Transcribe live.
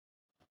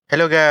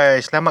Hello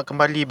guys, selamat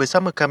kembali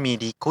bersama kami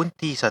di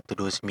Konti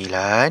 129,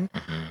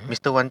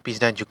 Mr. One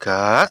Piece dan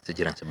juga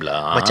Sejiran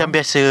sebelah. macam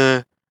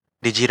biasa,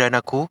 dia jiran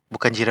aku,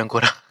 bukan jiran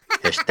korang.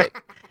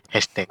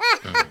 Hashtag.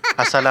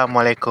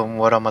 Assalamualaikum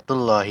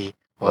warahmatullahi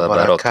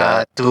Wabarakatuh.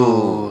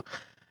 wabarakatuh.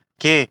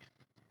 Okay,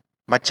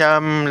 macam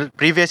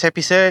previous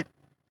episode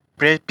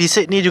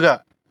ni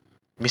juga,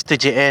 Mr.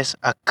 JS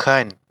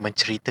akan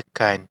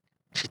menceritakan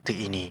cerita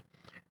ini.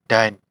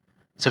 Dan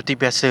seperti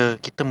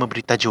biasa, kita memberi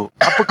tajuk.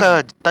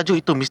 Apakah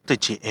tajuk itu, Mr.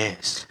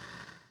 JS?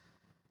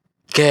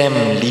 Camp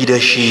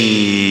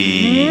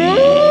Leadership.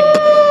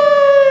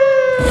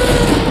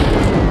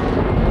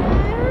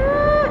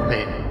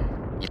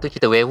 Itu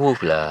cerita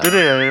werewolf lah. Itu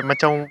dia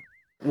macam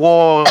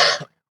war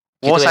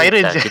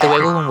siren je. Kita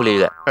werewolf pun boleh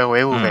juga.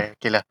 Werewolf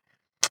Okay lah.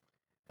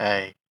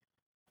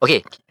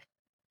 Okay.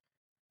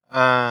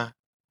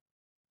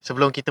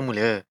 Sebelum kita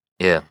mula,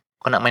 Ya.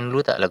 Kau nak main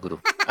dulu tak lagu tu?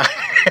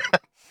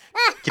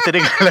 kita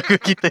dengar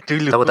lagu kita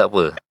dulu. Tak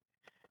apa.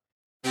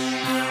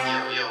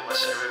 Yo,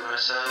 what's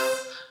up?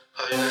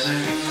 How you guys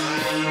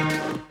doing?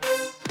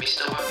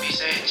 Mr. One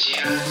Piece and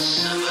Jiran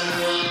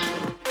sebelah.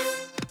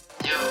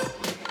 Yo.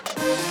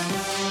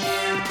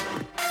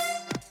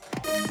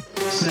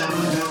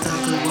 Selamat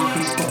datang ke One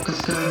Piece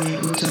Podcast, kami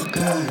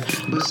ucapkan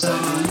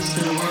bersama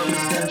Mr. One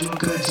Piece dan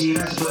juga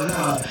Jiran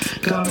sebelah.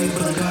 Kami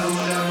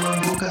bergaul dan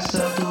membuka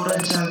satu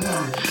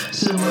rancangan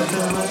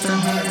semata-mata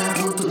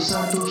hanya untuk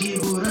satu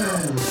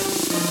hiburan.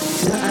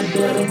 Tak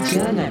ada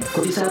rancangan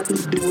Kodi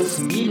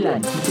 129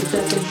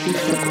 menceritakan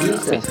kisah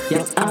biasa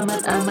yang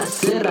amat-amat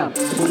seram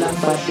pulang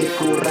pada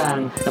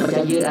korang. Nak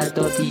percaya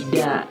atau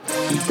tidak,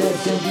 kita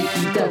janji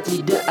kita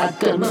tidak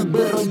akan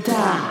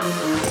memberontak.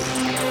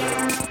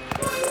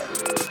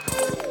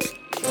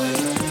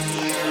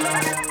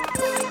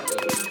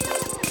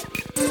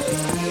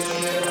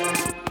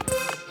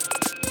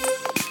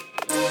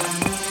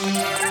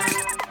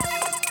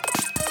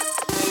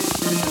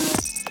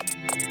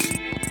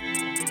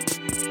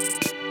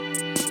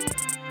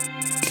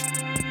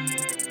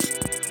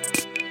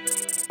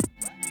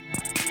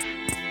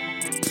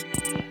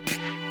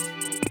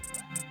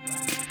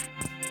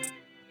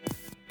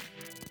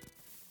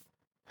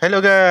 Hello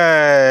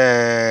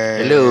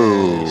guys. Hello.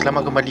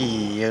 Selamat kembali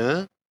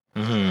ya.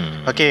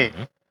 Okay,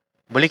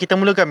 boleh kita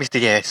mulakan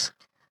Mr. JS?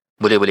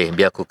 Boleh.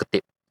 Biar aku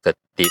ketip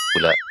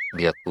pula.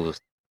 Biar aku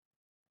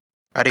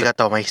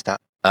Arigatou maista.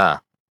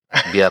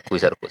 biar aku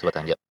isap rokok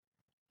sebatang jap.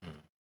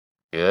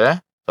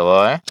 Ya,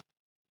 sabar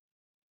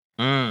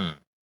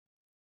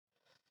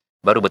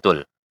Baru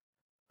betul.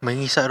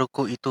 Mengisap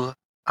rokok itu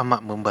amat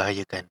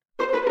membahayakan.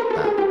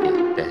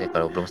 Okay.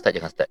 Kalau belum start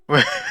jangan start.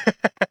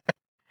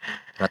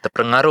 Jangan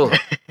terpengaruh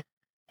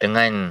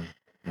dengan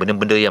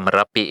benda-benda yang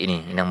merapik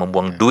ini, yang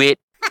membuang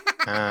duit.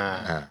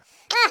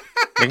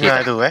 Dengar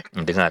Okay, tu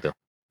Dengar tu.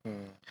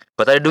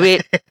 Kau tak ada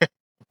duit,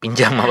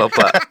 pinjam mak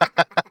bapak.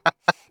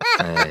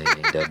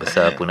 Dah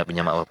besar pun nak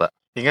pinjam mak bapak.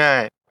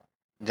 Ingat,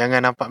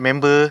 jangan nampak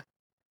member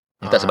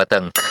Minta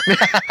sebatang.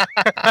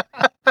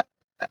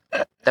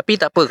 Tapi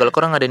tak apa, kalau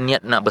korang ada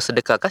niat nak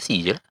bersedekah,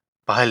 kasih je.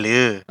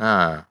 pahala.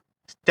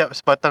 Setiap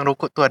sebatang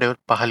rokok tu ada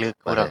pahala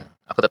orang.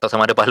 Aku tak tahu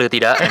sama ada pahala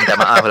tidak, minta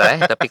maaf lah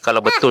Tapi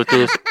kalau betul tu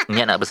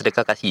niat nak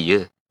bersedekah, kasih je.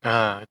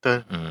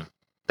 Betul.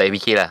 Tak payah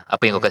fikir lah apa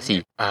yang kau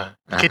kasih.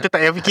 Kita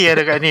tak payah fikir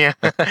ada kat ni.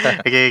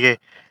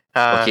 Okay.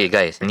 Okay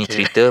guys, ni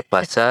cerita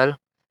pasal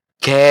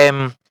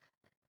Camp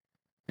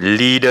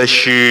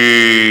Leadership.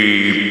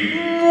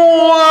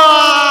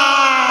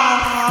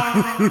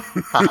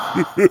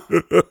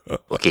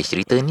 Okay,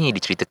 cerita ni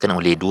diceritakan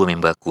oleh dua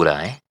member aku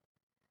lah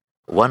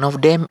One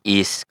of them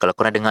is, kalau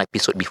korang dengar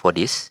episode before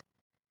this,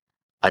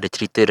 ada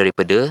cerita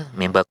daripada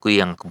member aku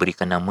yang aku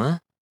berikan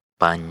nama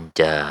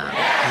Panjang.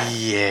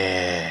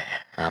 Yeah.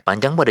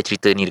 Panjang pun ada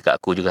cerita ni dekat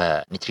aku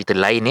juga. Ni cerita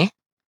lain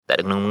tak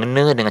ada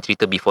mengena dengan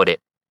cerita before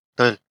that.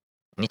 Betul.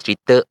 Ni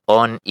cerita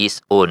on its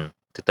own,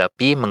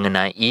 tetapi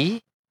mengenai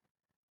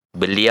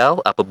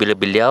beliau apabila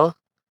beliau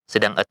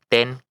sedang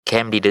attend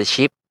camp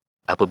leadership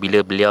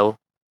apabila beliau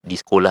di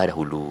sekolah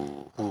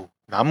dahulu.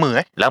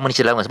 Lama Lama ni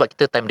cerita lama sebab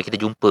kita time kita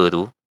jumpa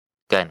tu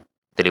kan,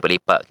 kita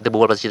lepak-lepak, kita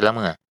berbual pasal cerita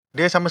lama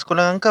Dia sama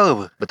sekolah dengan kau ke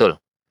apa? Betul.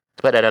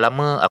 Sebab dah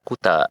lama aku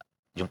tak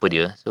jumpa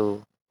dia. So,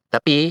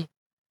 tapi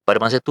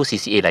pada masa tu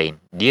CCA lain.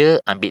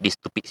 Dia ambil di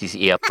stupid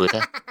CCA apa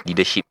dah,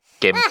 leadership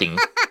camp thing.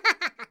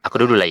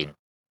 Aku dulu lain.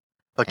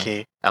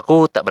 Okay.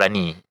 Aku tak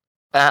berani.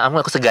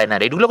 Aku segan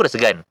lah. Dari dulu aku dah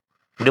segan.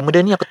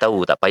 Benda-benda ni aku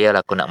tahu tak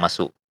payahlah aku nak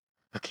masuk.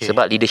 Okay.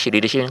 Sebab leadership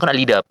kau nak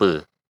leader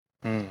apa?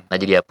 Nak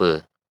jadi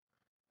apa?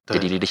 Betul.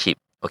 Jadi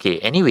leadership. Okay,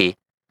 anyway,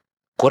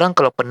 korang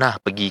kalau pernah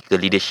pergi ke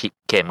leadership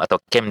camp atau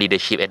camp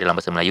leadership dalam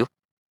bahasa Melayu,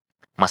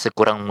 masa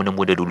korang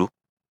muda-muda dulu,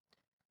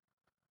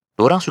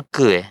 diorang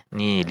suka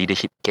ni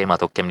leadership camp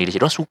atau camp leadership,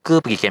 diorang suka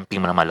pergi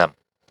camping malam-malam.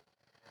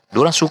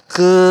 Diorang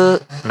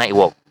suka night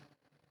walk.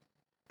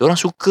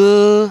 Diorang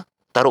suka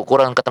taruh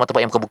korang kat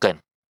tempat-tempat yang bukan-bukan.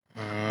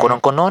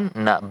 Konon-konon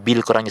nak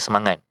build korangnya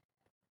semangat.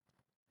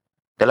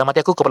 Dalam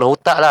hati aku, kepala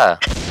otak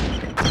lah.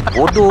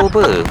 Bodoh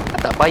apa?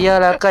 Tak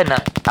payahlah kan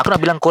nak. Aku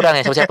nak bilang korang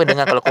siapa-siapa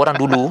dengar, kalau korang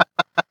dulu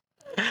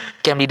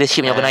camp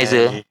leadership yang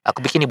organizer, Hai.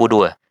 aku fikir ni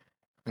bodoh lah.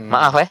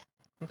 Maaf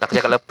aku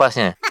cakap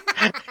lepasnya.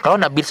 Kalau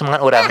nak build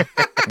semangat orang,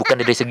 bukan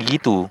dari segi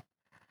gitu.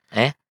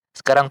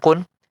 Sekarang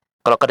pun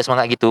kalau kau ada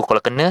semangat gitu, kalau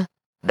kena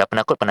dah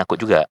penakut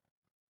juga.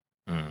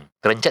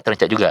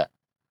 Terencat juga.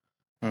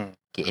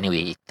 Okay,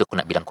 anyway, itu aku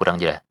nak bilang kurang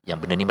je lah. Yang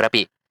benda ni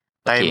berapik.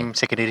 Time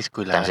secondary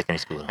school lah. Time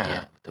secondary school.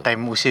 Ya, betul.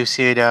 Time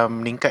usia-usia dah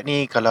meningkat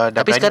ni, kalau dah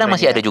Tapi sekarang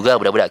masih ada berani juga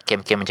budak-budak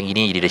camp-camp macam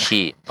gini,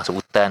 leadership,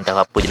 masuk hutan,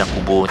 tahu apa, jalan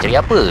kubur, cari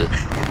apa.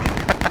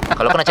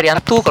 Kalau kau nak cari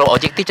hantu, kalau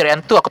objektif cari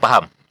hantu, aku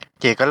faham.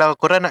 Okay, kalau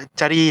korang nak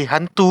cari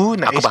hantu,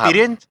 nak Aku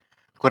experience,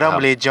 korang Faham.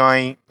 boleh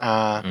join.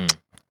 Hmm.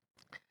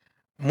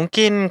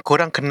 Mungkin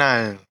korang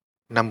kenal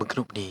nama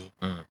grup ni.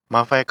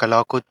 Maaf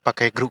kalau aku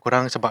pakai grup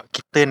korang sebab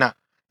kita nak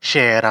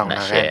share around Nak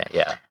lah share,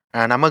 ya.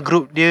 kan. Nama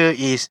grup dia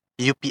is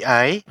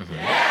UPI.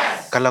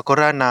 Kalau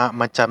korang nak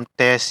macam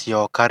test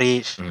your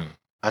courage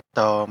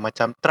atau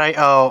macam try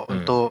out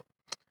untuk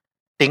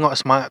tengok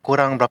semangat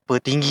korang berapa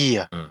tinggi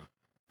lah.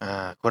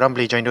 Korang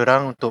boleh join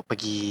diorang untuk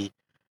pergi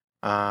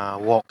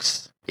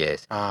walks,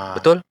 Yes.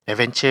 Betul?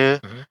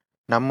 adventure.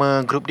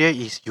 Nama grup dia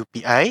is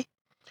UPI,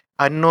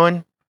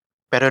 Unknown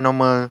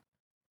Paranormal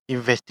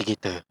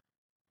Investigator.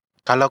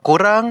 Kalau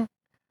korang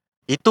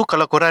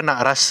nak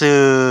rasa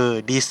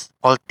this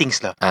all things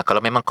lah. Kalau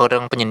memang kau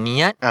orang punya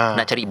niat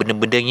nak cari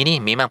benda-benda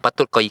ni, memang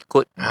patut kau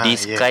ikut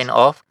this yes. kind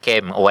of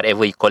camp or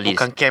whatever you call it.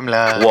 Bukan camp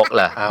lah. Walk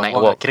lah, night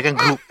walk. Kira kan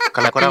grup.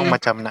 Kalau Tapi- korang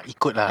macam nak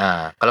ikut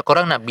lah. Kalau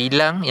korang nak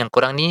bilang yang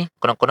korang ni,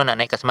 korang nak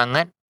naikkan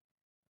semangat,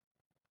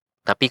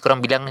 tapi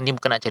korang bilang ni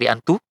bukan nak cari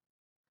hantu,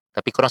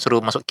 tapi korang suruh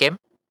masuk camp,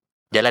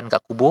 jalan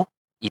kat kubur,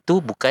 itu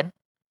bukan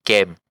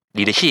camp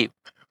leadership.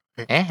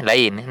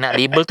 Lain. Nak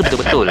label tu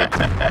betul-betul.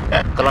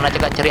 Kalau nak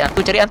cakap cari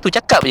hantu,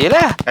 cakap je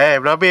lah.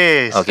 Belum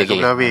habis. Okay.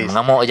 Belum habis.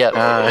 Mengamuk je.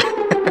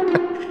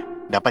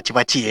 Dah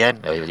pacik-pacik kan.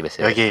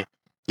 Biasa. Okay.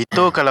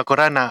 Itu kalau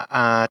korang nak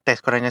test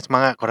korang yang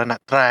semangat, korang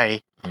nak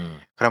try,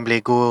 korang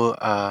boleh go,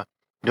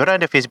 diorang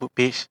ada Facebook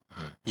page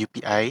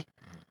UPI.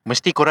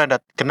 Mesti korang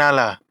dah kenal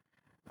lah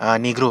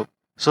ni group.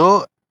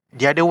 So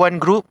dia ada one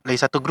group,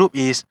 lagi satu group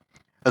is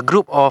a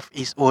group of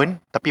its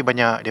own, tapi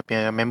banyak dia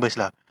punya members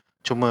lah.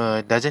 Cuma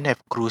doesn't have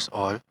crews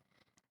all.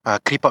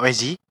 Creep Out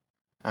SG.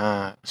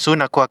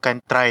 Soon aku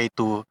akan try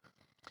to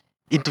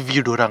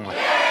interview diorang lah.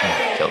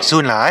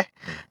 Soon lah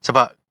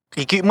Sebab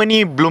equipment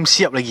ni belum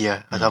siap lagi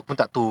lah. Aku pun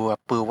tak tahu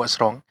apa what's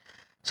wrong.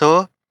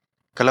 So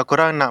kalau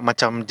korang nak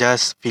macam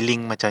just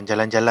feeling macam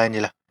jalan-jalan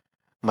je lah,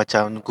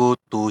 macam go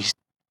to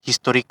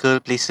historical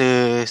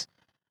places,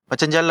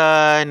 macam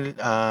jalan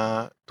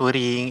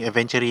touring,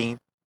 adventuring,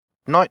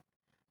 not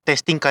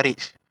testing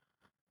courage,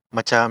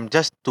 macam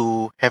just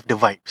to have the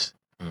vibes.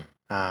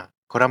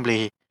 Korang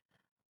boleh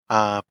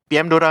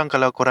PM dorang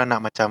kalau korang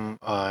nak macam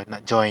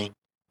nak join.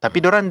 Tapi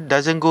dorang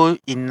doesn't go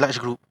in large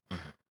group.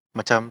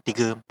 Macam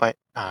 3, 4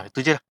 itu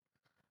je lah.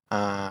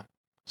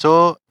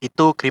 So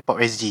itu Creep Out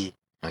SG.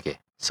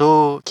 Okay.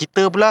 So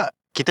kita pula,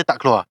 kita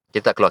tak keluar.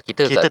 Kita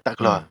tak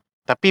keluar.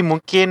 Tapi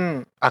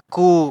mungkin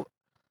aku,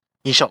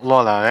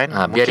 InsyaAllah lah kan,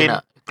 Biar mungkin dia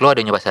nak keluar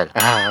dia punya pasal.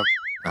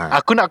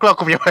 aku nak keluar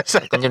aku punya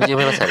pasal. Bukan dia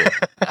punya pasal.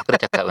 Aku dah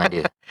cakap dengan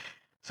dia.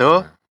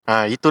 So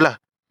itulah.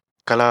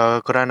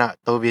 Kalau korang nak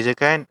tahu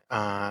bezakan,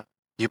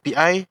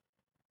 UPI,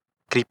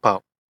 Creep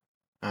Out.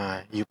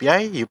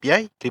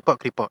 UPI,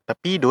 Creep Out.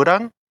 Tapi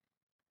dorang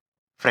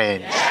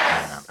friends.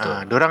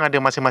 Dorang ada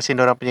masing-masing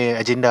dorang punya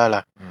agenda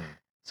lah.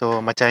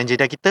 So macam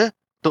agenda kita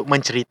untuk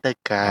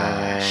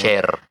menceritakan,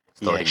 Share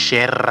story.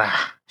 share lah.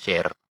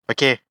 Share.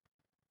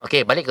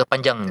 Okay, Balik ke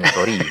panjang ni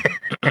story.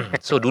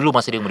 So dulu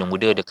masa dia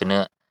muda-muda, dia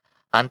kena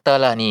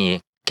hantarlah ni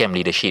camp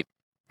leadership.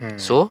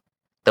 So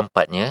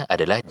tempatnya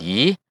adalah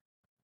di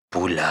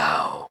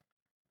Pulau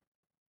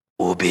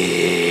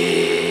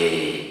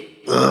Ubin.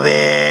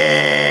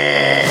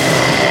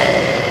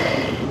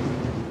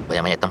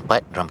 Banyak-banyak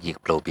tempat orang pergi ke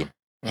Pulau Ubin.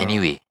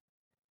 Anyway,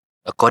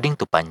 according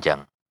to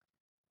Panjang,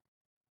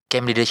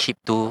 camp leadership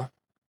tu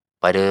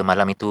pada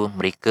malam itu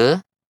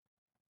mereka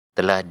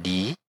telah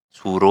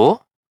disuruh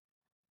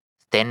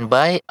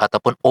standby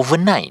ataupun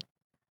overnight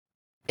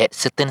at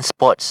certain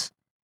spots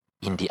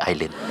in the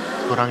island.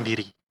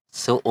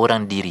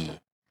 Seorang diri.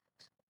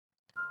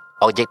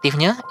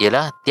 Objektifnya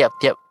ialah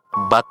tiap-tiap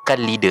bakal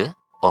leader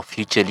or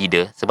future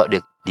leader, sebab dia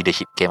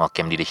leadership camp or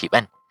camp leadership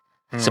kan.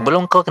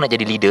 Sebelum kau kena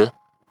jadi leader,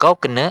 kau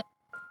kena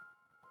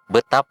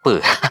bertapa.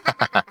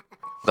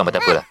 Bukan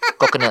bertapa lah.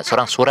 Kau kena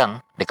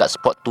sorang-sorang dekat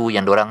spot tu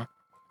yang dorang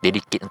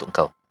dedicate untuk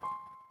kau.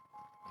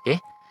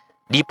 Okay?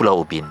 Di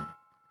Pulau Ubin.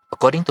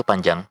 According to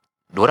Panjang,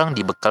 dorang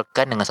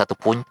dibekalkan dengan satu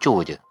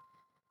ponco je.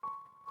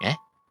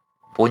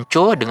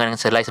 Ponco dengan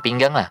selai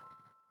sepinggang lah.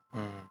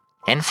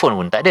 Handphone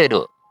pun tak ada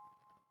duk.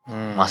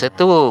 Masa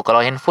tu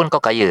kalau handphone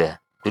kau kaya lah.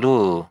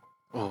 Dulu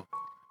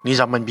Ni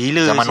zaman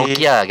bila? zaman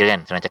Nokia kira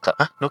kan, senang cakap.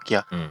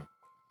 Nokia?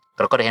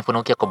 Kalau kau ada handphone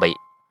Nokia kau baik.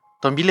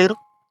 Tahun bila tu?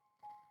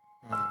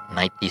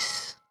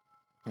 90s.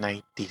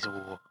 90s.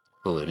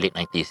 Late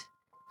 90s.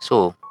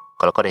 So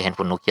kalau kau ada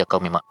handphone Nokia kau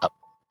memang up.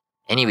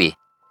 Anyway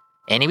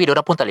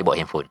diorang pun tak boleh bawa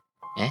handphone.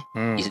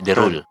 It's the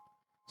rule.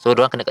 So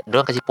diorang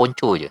kasih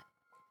ponco je.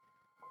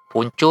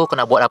 Ponco kau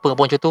nak buat apa dengan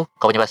ponco tu?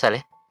 Kau punya pasal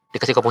Dia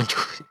kasi kau ponco.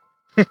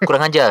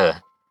 Kurang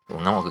ajar.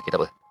 Ngamuk ke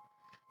kita apa?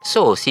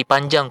 So, si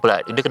Panjang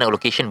pula, dia kena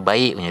location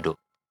baik punya duk.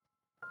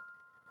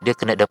 Dia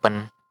kena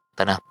depan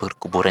tanah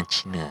perkuburan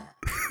Cina.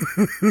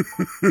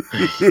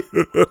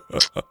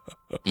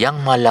 Yang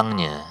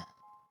malangnya,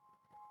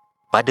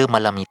 pada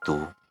malam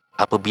itu,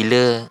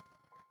 apabila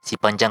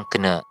si Panjang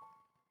kena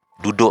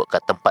duduk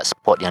kat tempat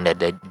spot yang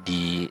ada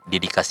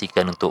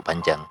didedikasikan untuk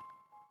Panjang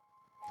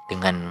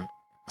dengan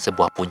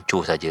sebuah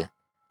ponco saja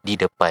di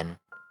depan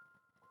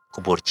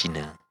kubur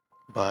Cina.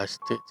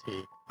 Bastard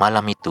sih.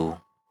 Malam itu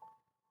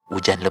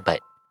hujan lebat.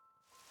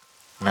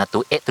 Nah tu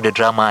add to the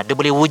drama, dia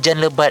boleh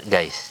hujan lebat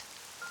guys.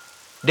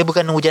 Dia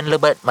bukan hujan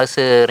lebat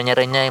masa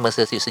renyai-renyai,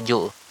 masa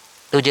sejuk.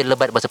 Dia hujan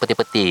lebat masa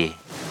peti-peti.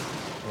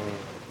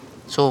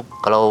 So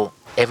kalau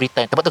every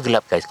time tempat tu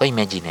gelap guys, kau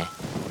imagine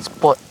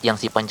spot yang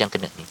si Panjang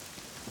kena ni,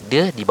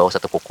 dia di bawah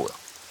satu pokok.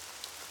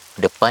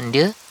 Depan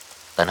dia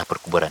tanah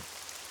perkuburan.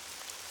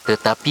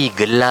 Tetapi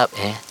gelap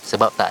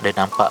sebab tak ada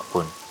nampak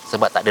pun.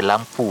 Sebab tak ada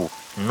lampu.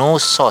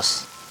 No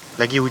source.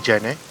 Lagi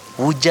hujan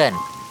Hujan.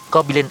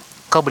 Kau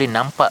boleh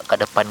nampak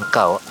kat depan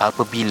kau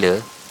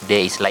apabila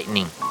there is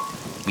lightning.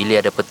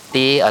 Bila ada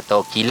petir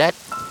atau kilat,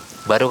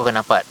 baru kau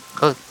akan nampak.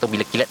 Kau tahu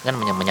bila kilat kan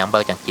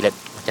menyambar macam kilat,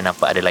 macam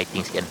nampak ada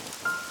lighting sikit kan.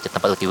 Macam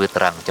tempat tu tiba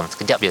terang, macam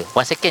sekejap je,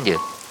 1 second je.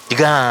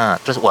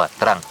 Jegat, terus wah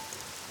terang.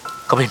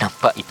 Kau boleh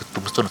nampak itu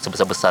tombstone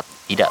sebesar-besar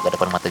tidak kat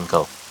depan mata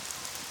kau.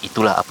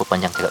 Itulah apa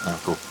Panjang cakap dengan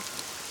aku.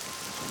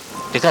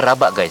 Dia kan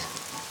rabak guys.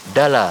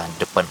 Dah lah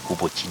depan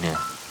kubur Cina,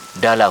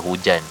 dah lah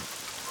hujan,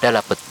 dah lah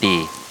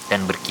petir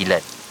dan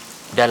berkilat.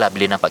 Dah lah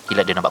bila nampak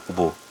kilat dia nampak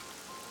kubur.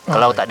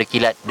 Kalau tak ada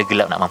kilat, dia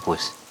gelap nak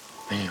mampus.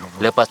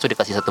 Lepas tu dia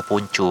kasih satu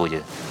ponco je.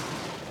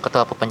 Kau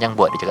tahu apa Panjang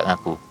buat? Dia cakap dengan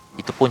aku,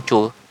 itu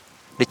ponco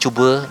dia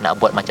cuba nak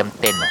buat macam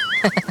tent lah.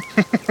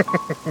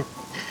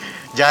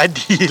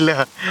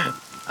 Jadilah.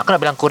 Aku nak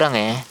bilang korang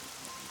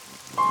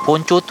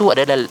ponco tu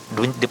adalah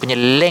dia punya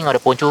length ada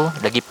ponco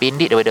lagi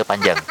pendek daripada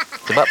Panjang.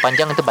 Sebab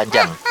Panjang itu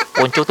panjang,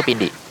 ponco tu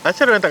pendek.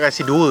 Asal orang tak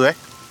kasih dua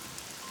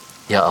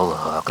Ya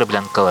Allah, aku dah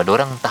bilang kau,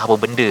 diorang tak apa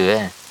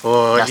benda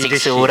Oh, nak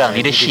siksa orang,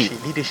 leadership.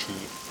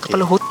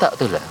 Kepala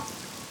otak tu lah.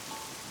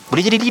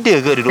 Boleh jadi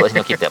leader ke duduk sini?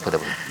 Okey, tak apa.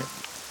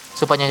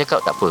 So Panjang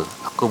cakap tak apa,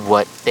 aku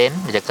buat tent.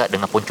 Dia cakap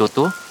dengan ponco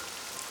tu,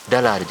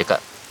 dah lah dia cakap,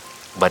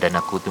 badan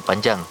aku tu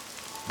panjang.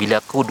 Bila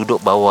aku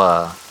duduk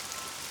bawah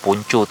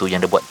ponco tu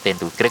yang dia buat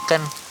tent tu, kirakan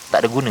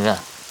tak ada guna lah.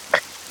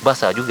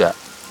 Basah juga.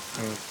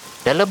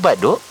 Dah lebat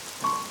duk.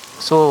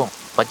 So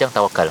Panjang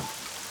tawakal.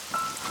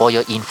 For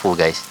your info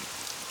guys,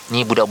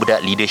 ni budak-budak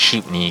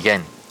leadership ni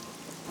kan,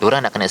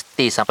 diorang nak kena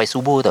stay sampai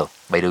subuh tau.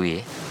 By the way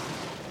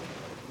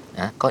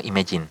kau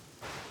imagine,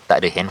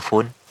 tak ada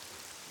handphone,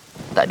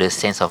 tak ada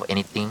sense of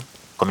anything,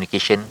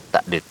 communication,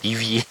 tak ada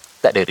TV,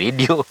 tak ada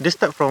radio. Dia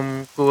start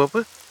from pukul apa?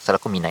 Salah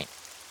aku midnight.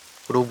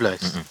 Pukul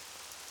 12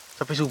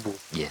 sampai subuh.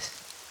 Yes.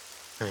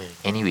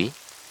 Anyway,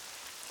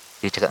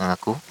 dia cakap dengan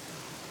aku,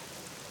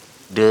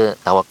 dia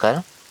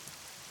tawakal.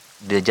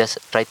 Dia just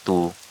try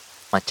to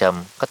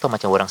macam, kau tahu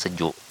macam orang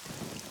sejuk,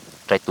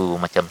 try to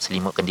macam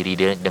selimutkan diri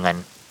dia dengan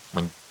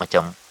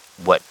macam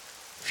buat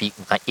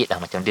bukan aid lah,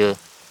 macam dia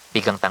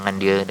pegang tangan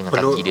dia dengan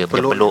kaki dia, dia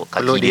peluk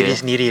kaki dia, diri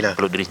sendirilah.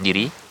 peluk diri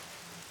sendiri,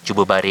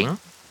 cuba baring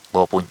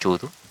bawah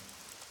ponco tu,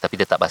 tapi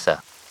dia tak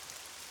basah.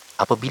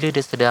 Apabila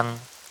dia sedang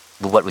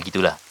berbuat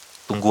begitulah,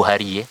 tunggu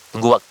hari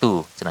tunggu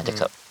waktu, senang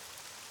cakap,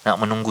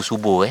 nak menunggu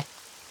subuh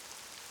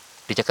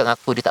dia cakap dengan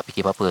aku, dia tak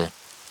fikir apa-apa.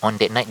 On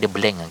that night dia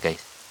blank lah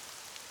guys.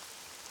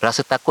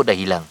 Rasa takut dah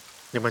hilang.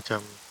 Dia macam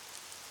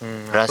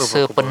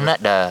rasa penat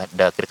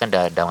dah kirakan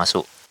dah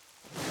masuk.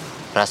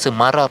 Rasa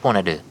marah pun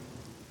ada.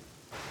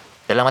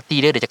 Dalam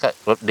hati dia cakap,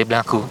 dia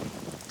bilang aku,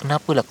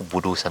 kenapalah aku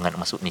bodoh sangat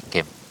masuk ni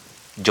camp,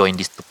 join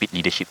this stupid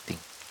leadership thing.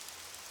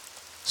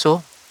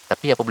 So,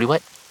 tapi apa boleh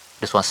buat?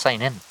 There's one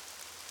sign kan,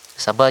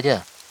 sabar je.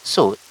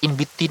 So, in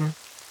between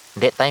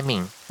that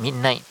timing,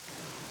 midnight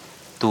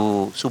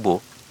to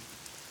subuh,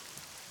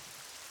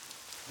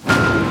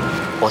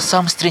 for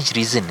some strange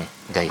reason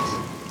guys,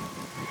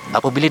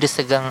 apabila dia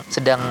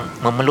sedang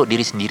memeluk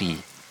diri sendiri,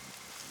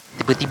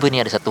 tiba-tiba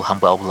ni ada satu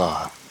hamba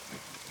Allah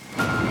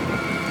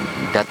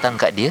datang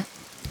kat dia,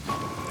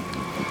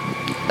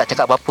 tak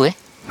cakap apa-apa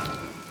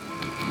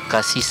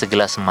kasih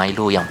segelas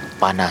Milo yang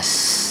panas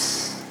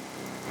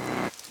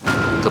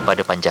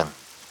kepada Panjang.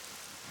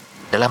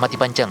 Dalam hati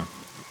Panjang,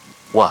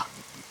 wah,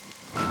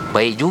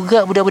 baik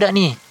juga budak-budak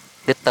ni.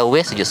 Dia tahu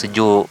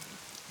sejuk-sejuk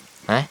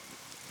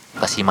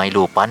kasih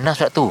Milo panas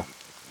pula tu,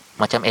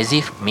 macam as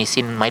if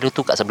mesin Milo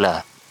tu kat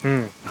sebelah.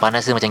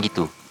 Panas dia macam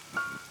gitu.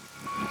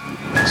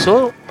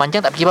 So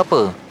Panjang tak fikir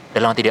apa-apa.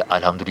 Dalam hati dia,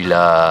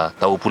 alhamdulillah,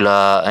 tahu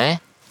pula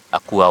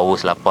aku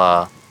haus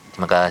lapar,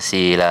 terima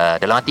kasih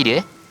lah. Dalam hati dia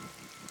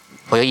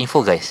for your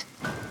info guys,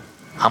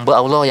 hamba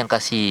Allah yang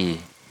kasih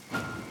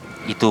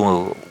itu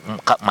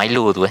cup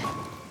Milo tu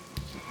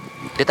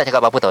dia tak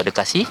cakap apa-apa tau. Dia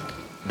kasih,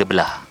 dia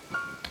belah.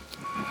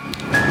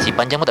 Si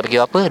Panjang pun tak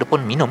fikir apa, dia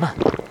pun minum lah.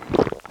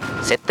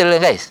 Settle lah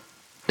guys.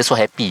 Dia so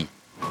happy,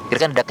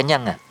 kira kan dah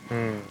kenyang lah.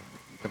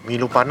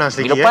 Milo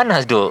panas lagi. Milo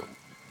panas duk.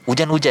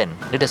 Hujan-hujan.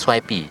 Dia dah so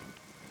happy.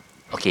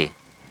 Okay,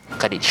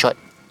 cut it short.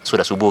 So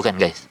dah subuh kan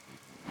guys.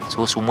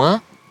 So semua,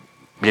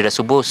 bila dah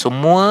subuh,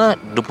 semua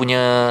dia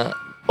punya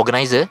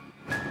organizer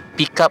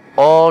pick up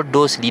all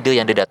those leader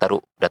yang dia dah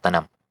taruh, dah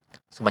tanam.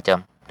 So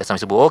macam dah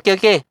sampai subuh,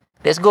 okay,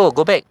 let's go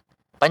back.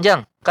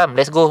 Panjang, come,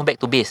 let's go back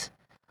to base.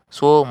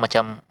 So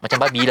macam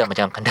babi lah,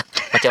 macam kandang,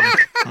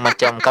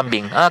 macam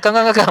kambing.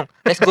 Come,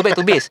 let's go back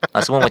to base.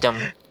 Semua macam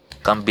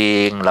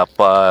kambing,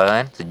 lapar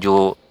kan,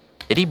 sejuk.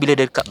 Jadi bila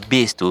dia dekat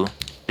base tu,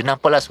 dia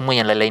nampak lah semua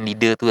yang lain-lain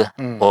leader tu lah.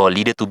 Oh,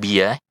 leader to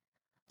be lah.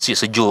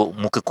 Sejuk,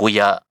 muka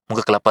koyak,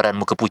 muka kelaparan,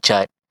 muka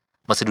pucat.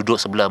 Masa duduk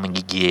sebelah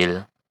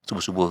menggigil,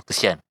 subuh-subuh,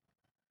 kesian.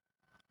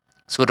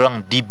 So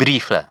diorang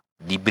debrief kan.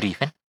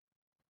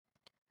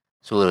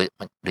 So dia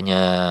punya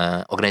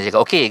organizer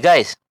cakap, okay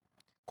guys,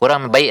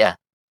 korang baik lah.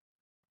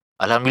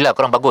 Alhamdulillah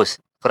korang bagus.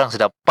 Korang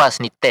sudah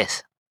pass ni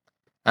test.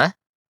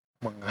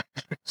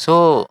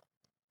 So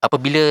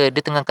apabila dia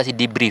tengah kasih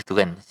debrief tu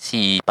kan,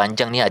 si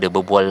Panjang ni ada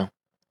berbual,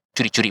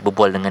 curi-curi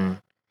berbual dengan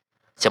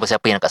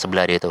siapa-siapa yang kat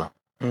sebelah dia tu.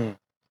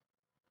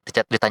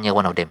 Dia tanya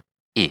one of them,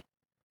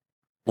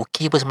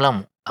 okay apa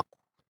semalam? Aku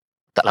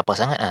tak lapar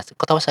sangat lah.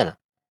 Kau tahu asal?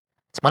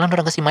 Semalam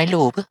diorang kasih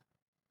Milo apa?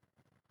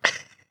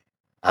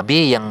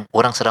 Habis yang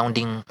orang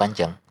surrounding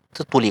Panjang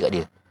tu tulis kat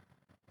dia,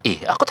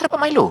 aku tak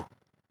dapat Milo.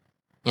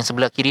 Yang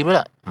sebelah kiri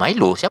pula,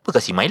 Milo? Siapa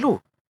kasih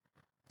Milo?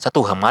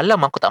 Satu malam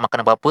aku tak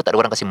makan apa-apa, tak ada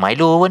orang kasih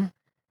Milo pun.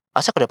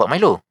 Asal aku dapat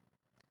Milo?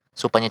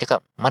 So Panjang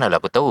cakap, manalah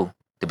aku tahu.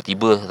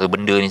 Tiba-tiba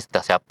benda ni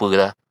tak siapa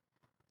lah,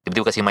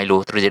 tiba-tiba kasih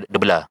Milo, terus dia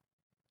belah.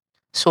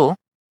 So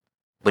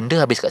benda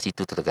habis kat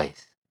situ tu guys.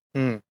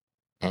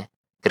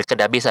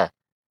 Kira-kira dah habis lah.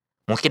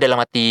 Mungkin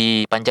dalam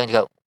hati Panjang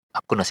cakap,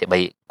 aku nasib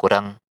baik,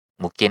 korang,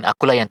 mungkin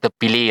akulah yang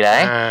terpilih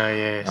lah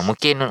Yes.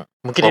 Mungkin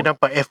dia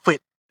nampak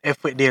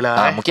effort dia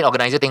lah. mungkin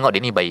organizer tengok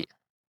dia ni baik,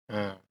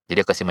 jadi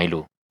aku kasih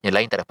Milo. Yang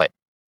lain tak dapat.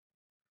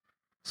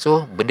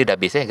 So benda dah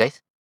habis guys.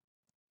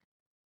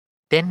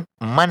 Then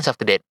months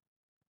after that,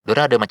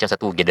 diorang ada macam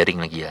satu gathering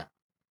lagi lah.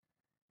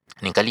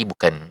 Ni kali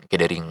bukan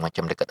gathering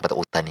macam dekat tempat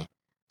hutan ni.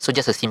 So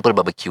just a simple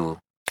barbecue.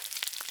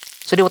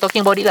 So they were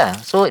talking about it lah.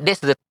 So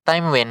that's the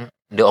time when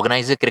the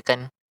organizer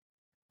kirakan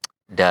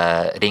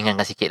dah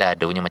ringankan sikit lah.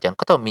 Dia punya macam,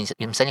 kau tahu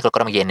misalnya kalau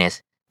korang pergi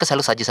NS, kan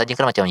selalu saja-saja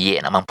korang macam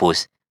nak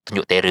mampus,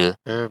 tunjuk terror,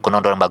 konon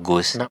orang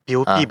bagus, nak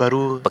POP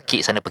baru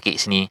pekik sana pekik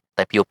sini.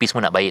 Time POP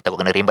semua nak baik, takut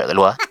kena rembat kat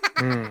luar.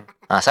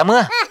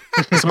 Sama lah.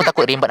 Semua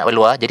takut rembat nak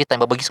keluar. Jadi time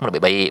barbecue semua nak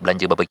baik-baik,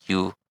 belanja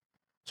barbecue.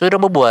 So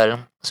diorang berbual.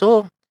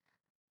 So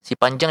si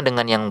Panjang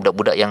dengan yang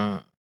budak-budak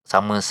yang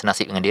sama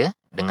senasib dengan dia,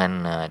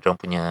 dengan diorang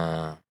punya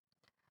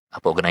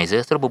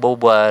organizer, so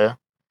berbual.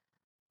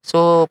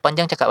 So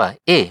Panjang cakap lah,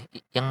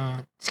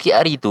 yang sikit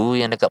hari tu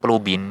yang dekat Pulau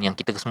Ubin, yang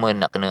kita semua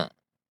nak kena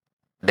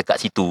dekat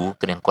situ,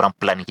 kena korang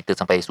plan kita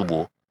sampai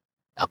subuh,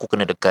 aku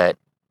kena dekat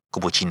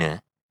kubur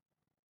Cina.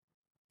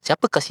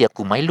 Siapa kasih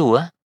aku Milo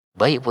ah?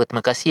 Baik,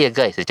 terima kasih ya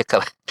guys. Dia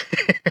cakap,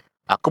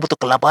 aku betul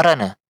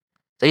kelaparan lah.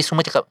 Jadi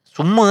semua cakap,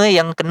 semua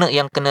yang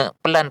kena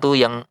plan tu,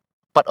 yang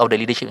part of the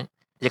leadership,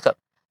 dia cakap,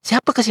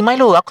 siapa kasih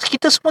Milo?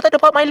 Kita semua tak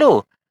dapat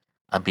Milo.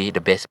 Habis the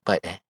best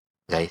part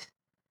guys,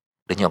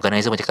 dia punya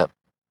organizer pun cakap,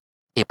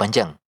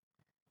 Panjang,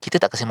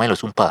 kita tak kasih Milo,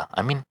 sumpah.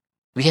 I mean,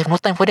 we have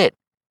no time for that.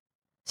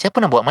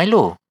 Siapa nak buat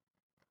Milo?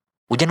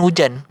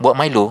 Hujan-hujan buat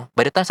Milo.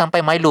 By the time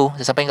sampai Milo,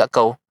 sampai kat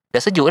kau,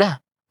 dah sejuk dah.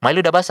 Milo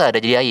dah basah,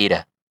 dah jadi air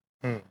dah.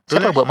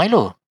 Siapa nak buat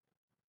Milo?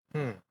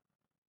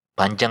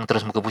 Panjang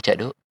terus muka pucat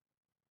duk.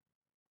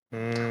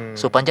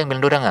 So Panjang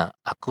bilang dorang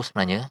aku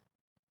sebenarnya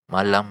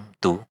malam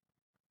tu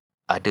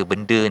ada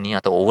benda ni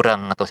atau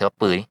orang atau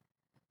siapa ni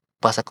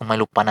pas aku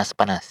Milo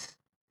panas-panas.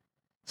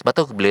 Sebab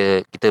tu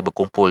bila kita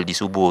berkumpul di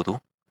subuh tu,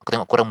 aku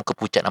tengok korang muka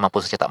pucat nak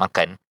mampus macam tak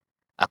makan.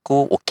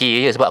 Aku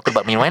okey je sebab aku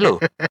dapat minum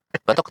Milo.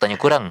 Lepas tu aku tanya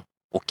korang,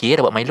 okey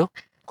dapat Milo?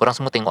 Korang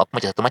semua tengok aku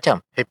macam satu macam.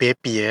 Happy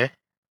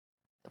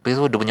Lepas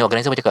tu dia punya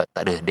organizer macam cakap,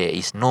 tak ada, there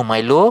is no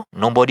Milo,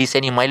 nobody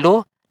sending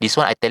Milo. This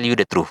one I tell you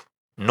the truth,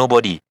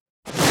 nobody.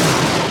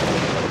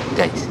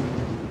 Guys,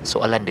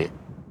 soalan dia,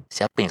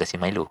 siapa yang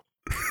kasih Milo?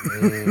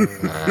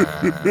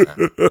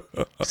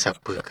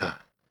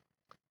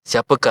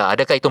 Siapakah?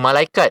 Adakah itu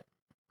malaikat?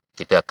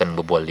 Kita akan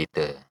berbual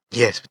later.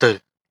 Yes, betul.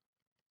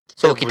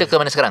 So kita ke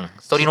mana sekarang?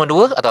 Story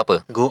nombor 2 atau apa?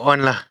 Go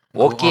on lah.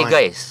 Okay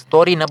guys,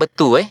 story number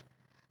 2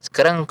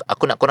 Sekarang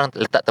aku nak korang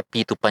letak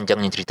tepi tu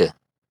panjangnya cerita.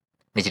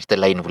 Ni cerita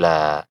lain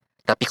pula,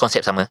 tapi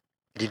konsep sama.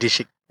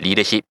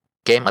 Leadership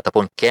camp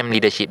ataupun camp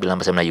leadership dalam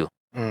bahasa Melayu.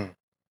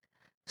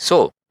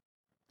 So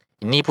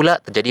ini pula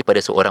terjadi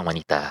pada seorang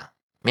wanita,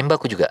 member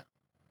aku juga.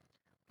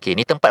 Okay,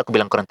 ni tempat aku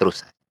bilang korang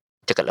terus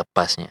cakap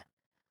lepasnya.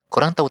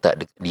 Korang tahu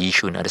tak di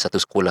Yishun ada satu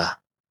sekolah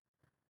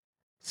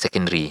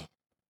secondary.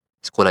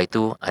 Sekolah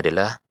itu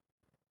adalah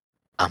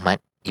Ahmad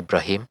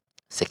Ibrahim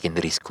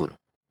Secondary School.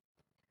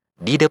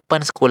 Di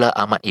depan sekolah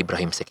Ahmad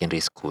Ibrahim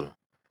Secondary School,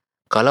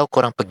 kalau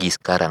korang pergi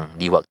sekarang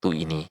di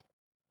waktu ini,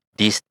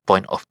 this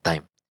point of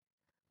time,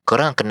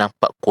 korang akan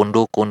nampak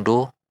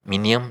kondo-kondo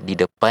minium di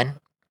depan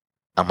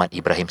Ahmad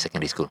Ibrahim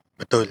Secondary School.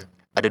 Betul.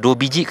 Ada 2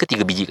 biji ke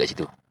 3 biji kat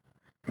situ.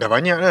 Dah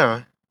banyak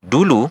dah.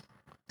 Dulu,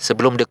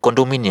 sebelum dia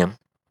kondominium,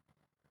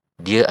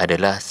 dia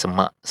adalah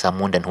semak,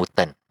 samun dan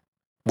hutan.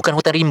 Bukan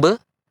hutan rimba,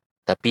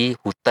 tapi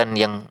hutan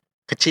yang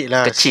Kecil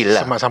lah. Kecil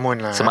lah. Semak samun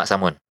lah. semak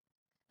samun.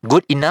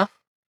 Good enough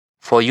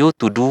for you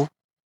to do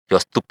your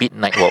stupid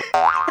night walk.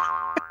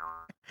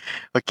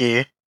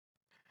 Okay.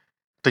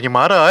 Tunya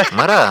marah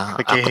Marah.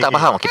 Okay, Aku tak okay.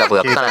 faham. Okay, tak apa.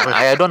 Aku Okay, tak tak nak.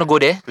 apa. I don't want to go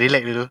there.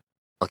 Relax dulu.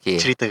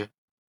 Okay. Cerita.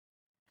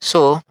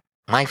 So,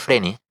 my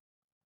friend ni,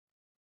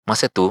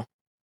 masa tu,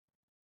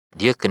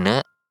 dia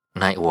kena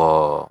night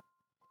walk.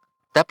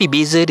 Tapi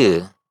beza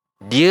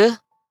dia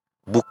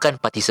bukan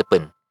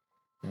participant.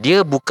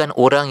 Dia bukan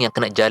orang yang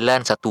kena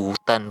jalan satu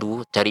hutan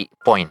tu cari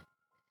point.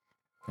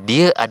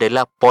 Dia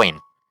adalah point.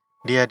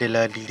 Dia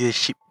adalah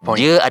leadership point.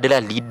 Dia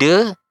adalah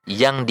leader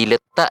yang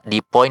diletak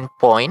di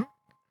point-point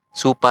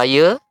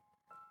supaya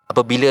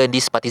apabila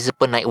this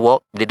participant night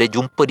walk, bila dia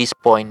jumpa this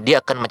point,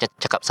 dia akan macam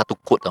cakap satu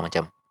quote tau,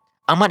 macam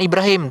Ahmad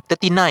Ibrahim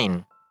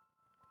 39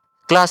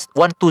 class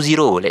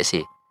 120, let's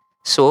say.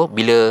 So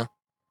bila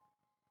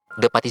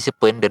the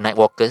participant, the night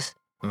walkers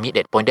meet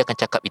that point, dia akan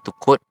cakap itu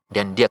quote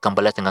dan dia akan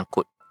balas dengan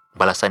quote.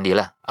 Balasan dia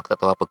lah. Aku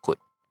tak tahu apa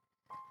quote.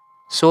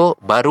 So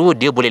baru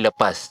dia boleh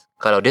lepas.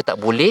 Kalau dia tak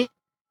boleh,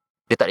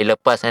 dia tak boleh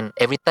lepas. And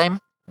every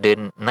time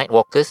the night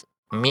walkers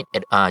meet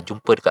at,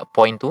 jumpa dekat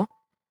point tu,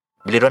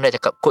 bila diorang dah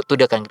cakap code tu,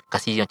 dia akan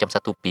kasih macam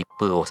satu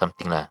paper or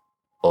something lah,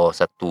 or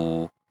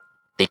satu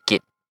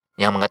ticket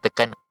yang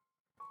mengatakan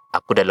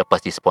aku dah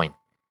lepas this point.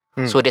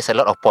 So there's a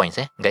lot of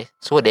points guys.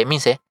 So that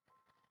means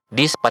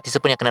this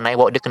participant yang kena night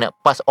walk, dia kena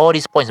pass all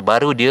these points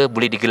baru dia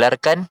boleh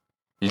digelarkan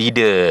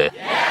leader.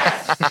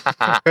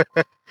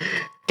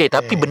 Okay,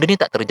 tapi benda ni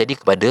tak terjadi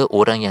kepada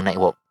orang yang night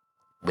walk.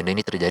 Benda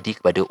ni terjadi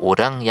kepada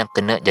orang yang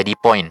kena jadi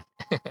point.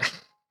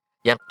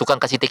 Yang tukang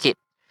kasih tiket.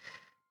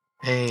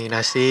 Hey,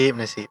 nasib.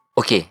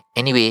 Okay,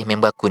 anyway,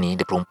 member aku ni,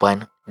 dia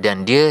perempuan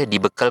dan dia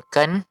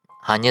dibekalkan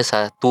hanya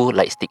satu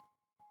light stick.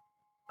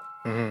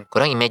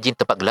 Korang imagine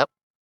tempat gelap.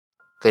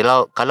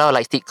 Kalau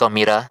light stick kau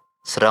merah,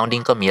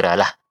 surrounding kau merah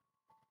lah.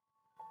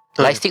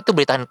 Light stick tu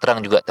boleh tahan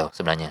terang juga tau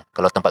sebenarnya.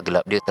 Kalau tempat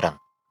gelap dia terang.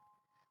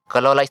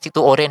 Kalau light stick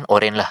tu orange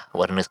lah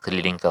warna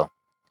sekeliling kau.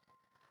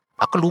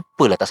 Aku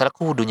lupa lah, tak salah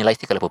aku dunia light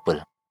stick kalau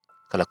purple.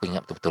 Kalau aku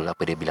ingat betul-betul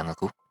apa dia bilang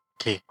aku.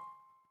 Okay.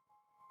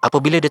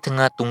 Apabila dia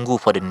tengah tunggu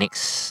for the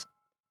next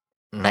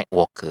night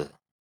walker,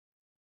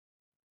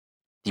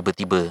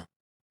 tiba-tiba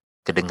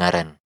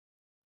kedengaran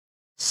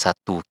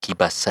satu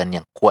kibasan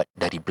yang kuat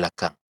dari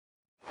belakang.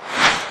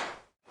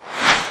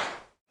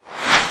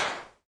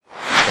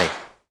 Guys,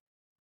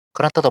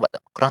 korang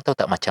tahu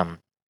tak macam,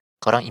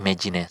 korang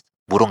imagine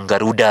burung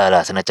Garuda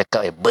lah senang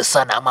cakap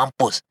besar nak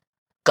mampus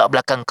kat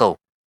belakang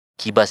kau,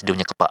 kibas dia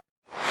punya kepak.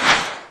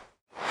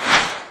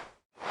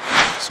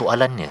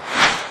 Soalannya,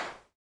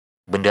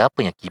 benda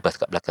apa yang kibas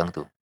kat belakang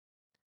tu?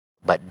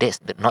 But that's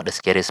not the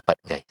scariest part,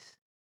 guys.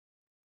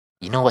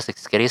 You know what's the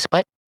scariest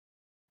part?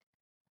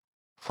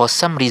 For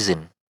some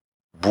reason,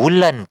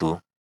 bulan tu,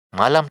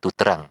 malam tu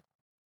terang.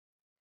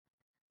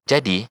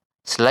 Jadi,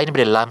 selain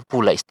daripada lampu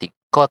light stick,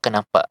 kau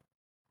akan nampak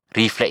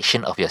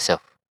reflection of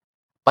yourself.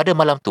 Pada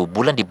malam tu,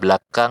 bulan di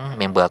belakang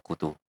member aku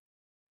tu.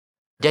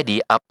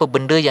 Jadi, apa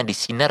benda yang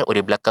disinar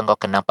oleh belakang kau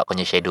akan nampak kau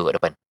punya shadow kat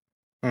depan.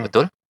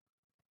 Betul?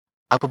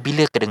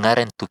 Apabila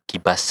kedengaran tu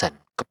kibasan,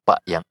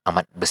 kepak yang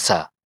amat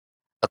besar,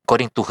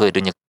 according to her,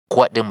 dia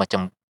kuat dia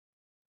macam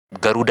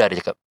Garuda, dia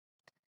cakap.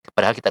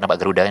 Padahal kita nampak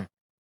Garuda kan.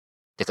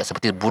 Dia cakap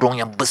seperti burung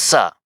yang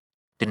besar.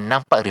 Dia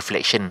nampak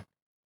reflection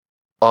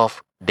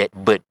of that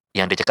bird.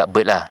 Yang dia cakap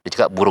bird lah. Dia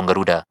cakap burung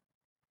Garuda.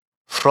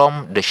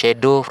 From the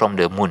shadow from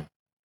the moon.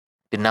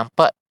 Dia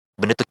nampak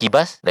benda tu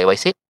kibas, like what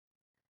I said.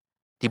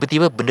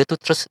 Tiba-tiba benda tu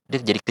terus dia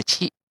jadi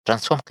kecil,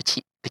 transform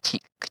kecil.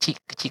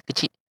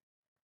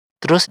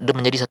 Terus dia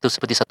menjadi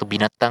seperti satu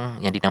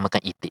binatang yang dinamakan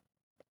itik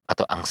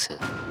atau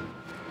angsa.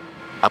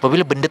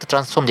 Apabila benda tu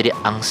transform jadi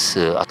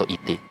angsa atau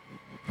itik,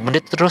 benda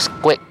tu terus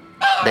kuek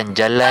dan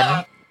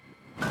jalan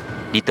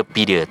di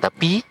tepi dia.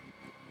 Tapi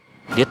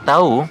dia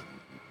tahu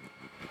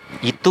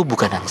itu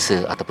bukan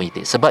angsa ataupun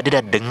itik, sebab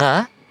dia dah dengar,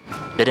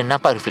 dia dah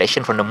nampak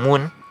reflection from the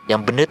moon, yang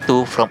benda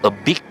tu from a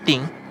big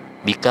thing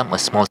become a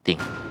small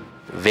thing.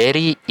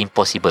 Very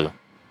impossible.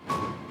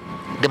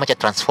 Dia macam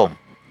transform.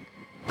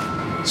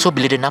 So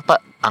bila dia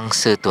nampak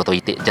angsa tu atau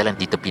itik jalan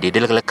di tepi dia,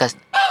 dia lekas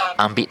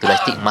ambil tu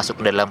plastik,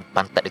 masuk ke dalam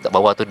pantat dekat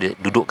bawah tu, dia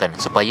dudukkan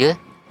supaya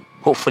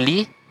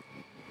hopefully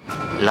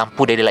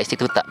lampu dari light stick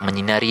tu tak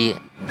menyinari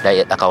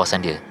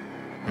kawasan dia.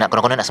 Nak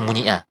konon-konon nak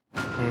sembunyi lah.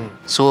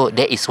 So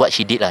that is what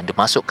she did lah. Dia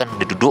masukkan,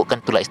 dia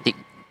dudukkan tu light stick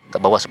kat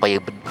bawah supaya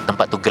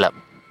tempat tu gelap.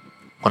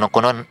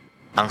 Konon-konon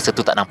angsa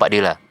tu tak nampak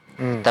dia lah.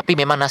 Tapi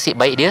memang nasib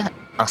baik dia,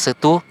 angsa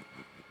tu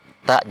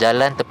tak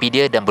jalan tepi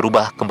dia dan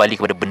berubah kembali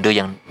kepada benda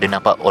yang dia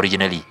nampak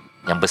originally,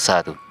 yang besar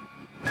tu.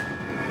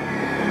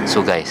 So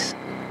guys,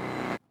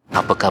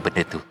 apakah benda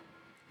tu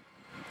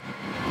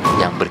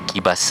yang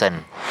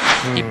berkibasan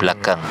di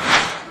belakang,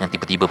 yang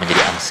tiba-tiba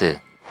menjadi angsa?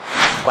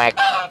 Quack,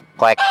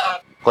 quack,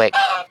 quack.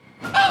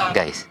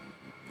 Guys,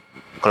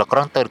 kalau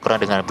korang tahu,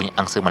 korang dengar bunyi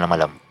angsa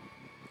malam-malam,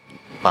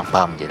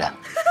 faham-faham je lah.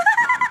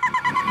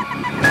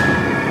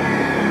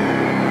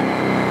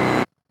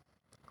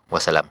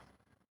 Wassalam.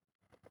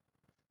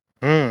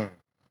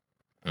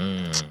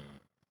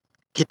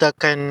 kita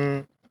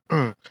akan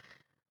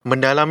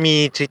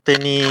mendalami cerita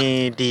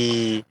ni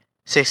di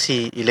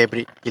sesi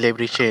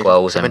elaboration Aku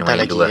haus nak minum sebentar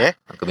air lagi dulu lah.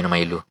 Aku minum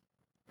air dulu.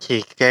 Okay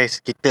guys,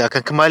 kita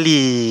akan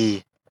kembali.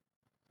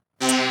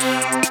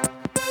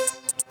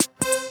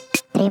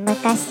 Terima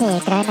kasih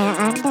kerana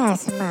anda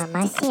semua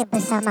masih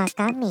bersama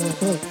kami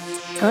di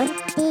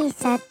Kunti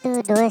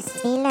 129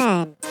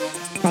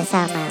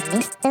 bersama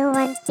Mr.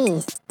 One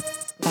Piece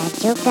dan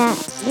juga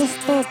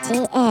Mr.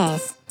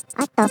 JS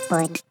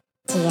ataupun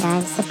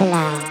jiran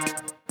sebelah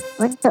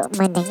untuk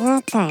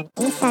mendengarkan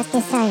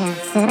kisah-kisah yang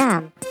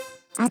seram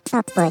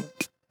ataupun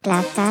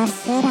kelakar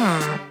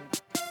seram.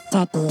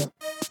 Jadi,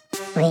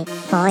 wait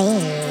for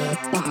it.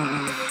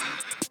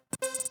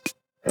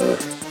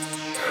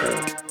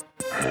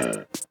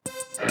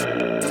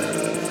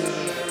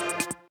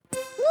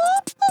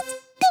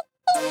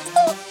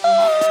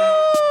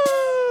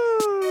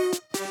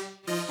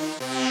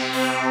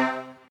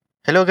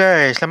 Hello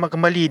guys, selamat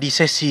kembali di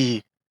sesi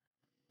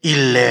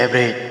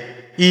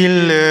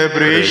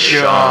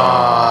Elaboration.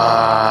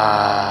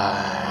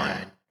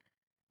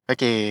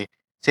 Okay,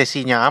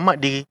 sesinya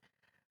amat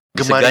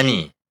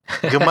Disegani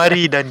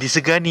gemari dan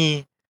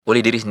disegani.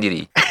 oleh diri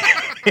sendiri.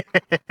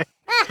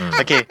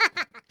 Okay,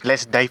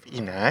 let's dive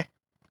in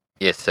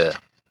Yes sir.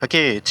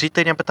 Okay,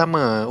 cerita yang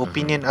pertama,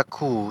 opinion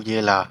aku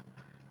ialah,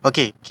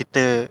 okay,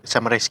 kita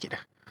summarize sikit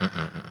dah.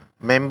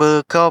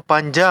 Member kau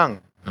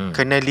panjang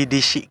kena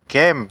leadership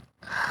camp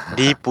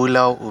di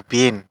Pulau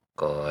Ubin.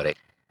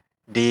 Correct.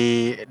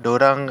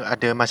 Dorang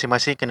ada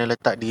masing-masing kena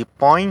letak di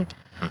point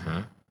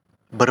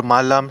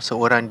bermalam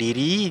seorang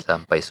diri,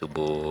 Sampai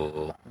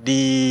subuh.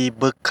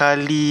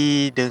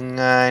 dibekali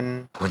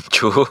dengan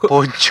Ponco.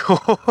 ponco.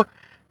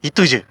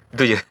 Itu je.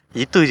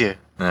 Itu je.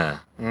 Ha.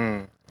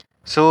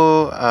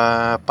 So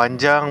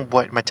panjang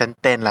buat macam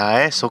tent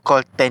lah so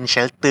called tent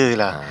shelter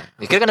lah.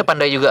 Kira kena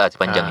pandai juga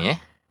sepanjang ni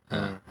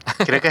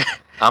Kira kan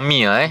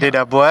Army lah dia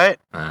dah buat.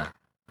 Ha.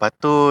 Lepas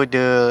tu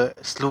dia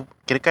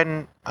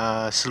kirakan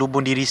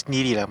selubung diri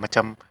sendiri lah,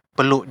 macam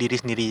peluk diri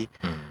sendiri.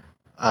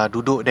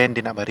 Duduk dan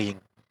dia nak baring.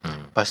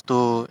 Lepas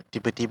tu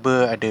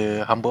tiba-tiba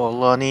ada hamba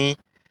Allah ni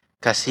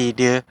kasih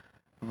dia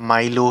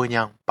Milo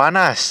yang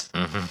panas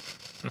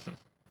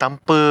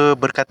tanpa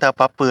berkata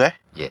apa-apa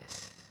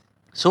Yes.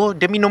 So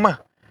dia minum lah.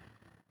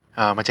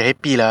 Macam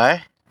happy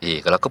lah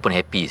Kalau aku pun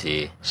happy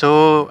sih.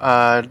 So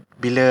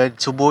bila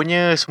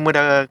subuhnya semua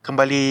dah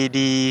kembali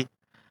di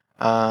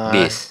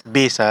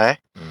base lah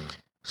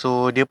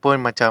So dia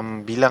pun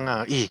macam bilang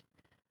lah,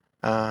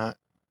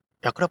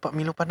 aku dapat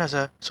Milo panas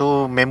lah.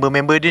 So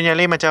member-member dia yang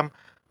lain macam,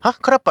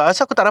 kau dapat?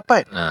 Asal aku tak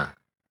dapat?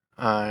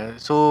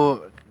 So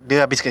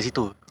dia habis kat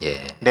situ.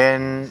 Yeah.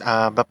 Then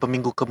berapa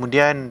minggu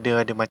kemudian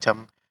dia ada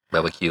macam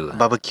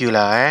barbecue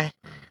lah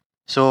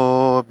So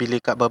bila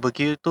kat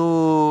barbecue tu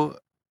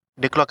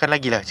dia keluarkan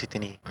lagi lah cerita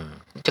ni.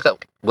 Cakap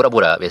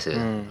borak-borak biasa.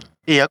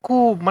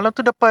 Aku malam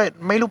tu dapat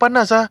Milo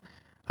panas lah.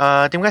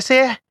 Terima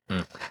kasih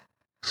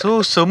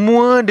So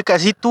semua dekat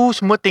situ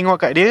semua tengok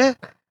kat dia.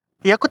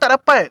 Aku tak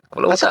dapat.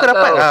 Asal aku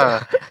dapat?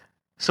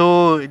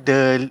 So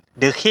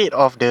the head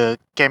of the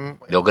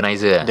camp, The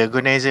organizer. the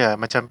organizer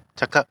macam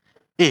cakap,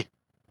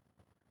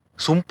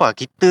 sumpah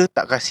kita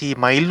tak kasih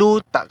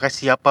Milo, tak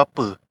kasih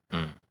apa-apa.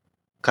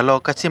 Kalau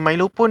kasih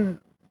Milo pun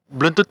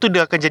belum tentu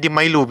dia akan jadi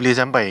Milo bila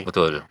sampai.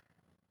 Betul.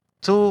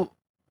 So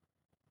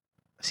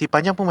si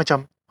Panjang pun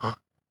macam,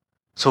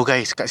 So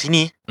guys, kat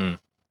sini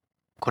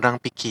korang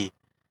fikir,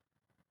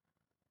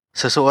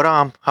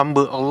 seseorang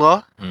hamba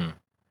Allah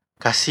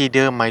kasih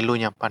dia Milo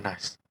yang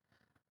panas.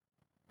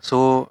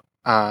 So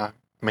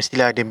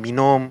mestilah dia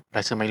minum,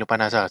 rasa Milo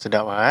panas lah,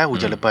 sedap lah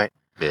hujan lebat.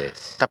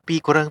 Best. Tapi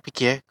korang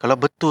fikir kalau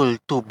betul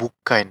tu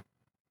bukan,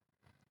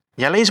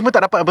 yang lain semua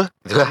tak dapat apa,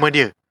 sama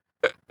dia,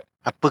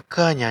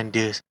 apakah yang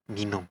dia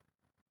minum?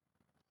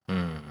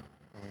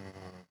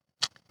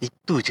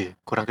 Itu je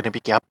korang kena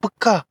fikir,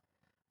 apakah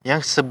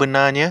yang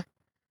sebenarnya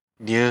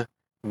dia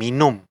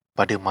minum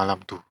pada malam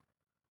tu.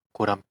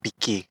 Korang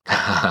fikir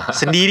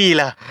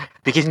sendirilah.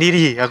 Fikir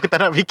sendiri. Aku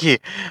tak nak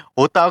fikir.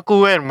 Otak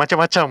aku kan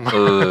macam-macam.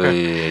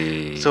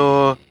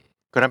 So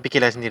korang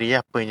fikirlah sendiri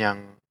apa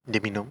yang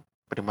dia minum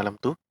pada malam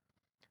tu.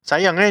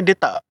 Sayang dia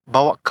tak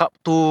bawa cup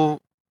tu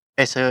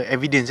as a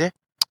evidence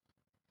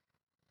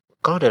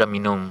Kau dah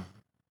minum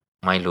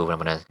Milo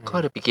panas-panas,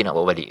 kau ada fikir nak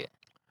bawa balik ke?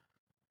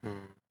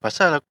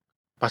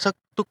 Pasal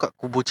tu kat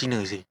kubur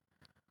Cina sih.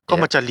 Kau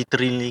Yeah. macam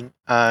littering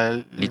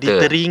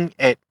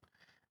at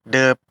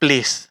the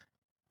place.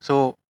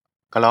 So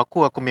kalau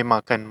aku memang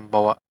akan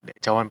bawa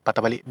cawan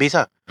patah balik base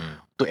lah.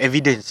 Untuk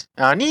evidence.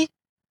 Ni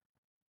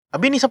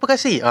habis ni siapa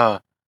kasih?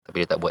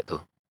 Tapi dia tak buat tu.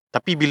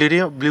 Tapi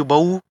bila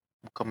bau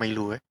bukan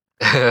Milo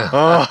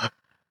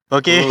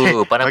Okay.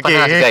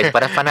 Panas-panas guys,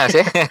 panas-panas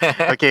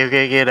Okay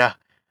dah.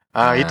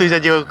 Itu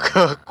saja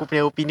aku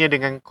punya opinion,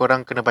 dengan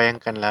korang kena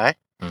bayangkan lah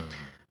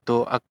Tu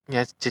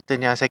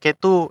ceritanya second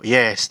tu,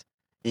 yes,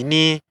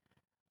 ini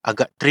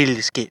agak thrill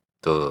sikit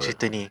Betul.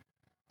 cerita ni.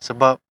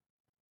 Sebab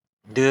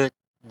dia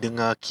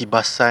dengar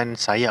kibasan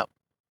sayap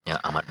Yang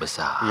amat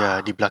besar.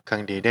 di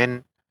belakang dia.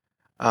 Dan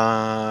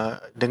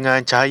dengan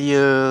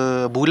cahaya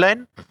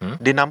bulan,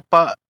 dia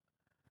nampak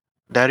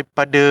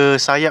daripada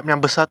sayap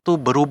yang besar tu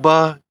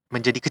berubah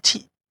menjadi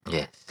kecil,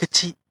 Yes.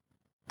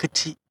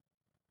 kecil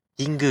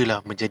hinggalah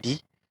menjadi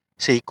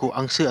seekor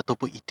angsa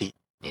ataupun itik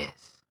Yes.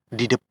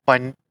 di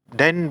depan,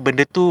 dan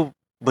benda tu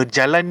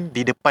berjalan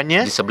di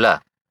depannya, Di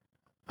sebelah.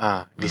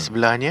 di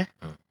sebelahnya.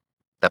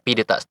 Tapi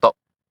dia tak stop.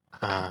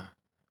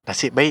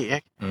 Nasib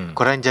baik Hmm.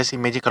 korang just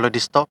imagine kalau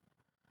dia stop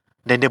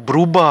dan dia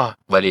berubah,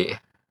 Balik.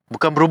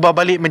 bukan berubah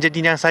balik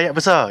menjadi yang sayap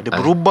besar, dia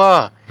Ah.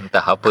 berubah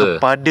Entah apa.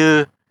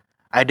 kepada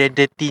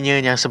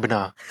identitinya yang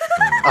sebenar.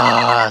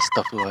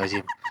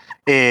 Astaghfirullahalazim.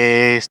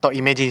 Stop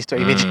imagine.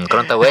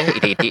 Korang tahu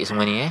itik-itik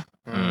semua ni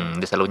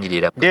dia selalu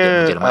jadi dapat Dia,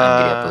 penjelmaan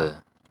jadi apa.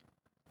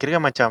 Kira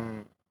kan macam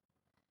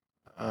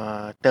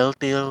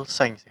telltale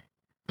signs.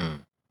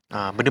 Hmm.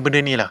 Benda-benda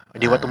ni lah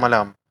di waktu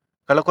malam.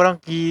 Kalau korang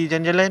pergi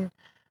jalan-jalan,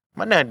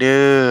 mana ada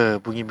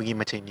bunyi-bunyi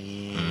macam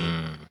ni.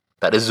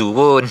 Tak ada zoo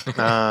pun.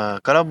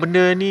 Kalau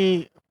benda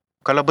ni,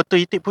 kalau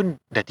betul itik pun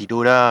dah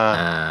tidur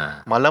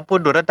dah. Malam pun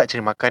dorang tak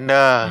cari makan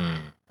dah.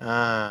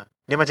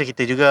 Dia macam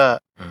kita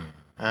juga.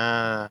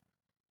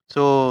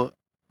 So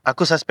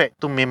aku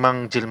suspect tu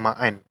memang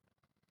jelmaan.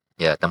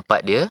 Ya,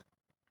 tempat dia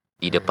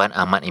di depan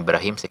Ahmad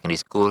Ibrahim Secondary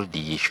School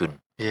di Yishun.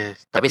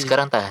 Yes. Tapi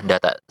sekarang dah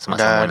tak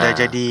semak-semak dah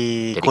jadi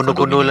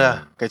kondo-kondo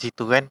lah kat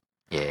situ kan.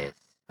 Yes.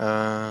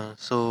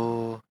 So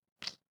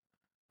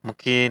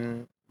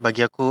mungkin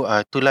bagi aku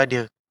itulah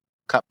dia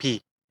Kak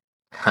P.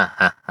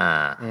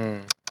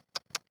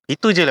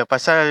 Itu je lah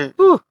pasal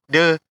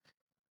dia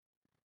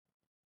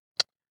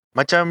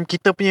macam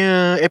kita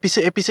punya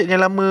episod-episod yang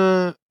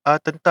lama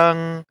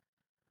tentang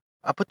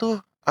apa tu?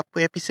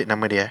 Apa episod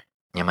nama dia?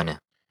 Yang mana?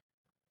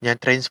 Yang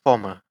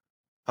transform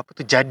apa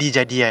tu?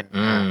 Jadi-jadian.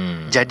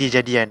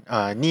 Jadi-jadian.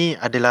 Ni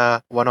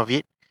adalah one of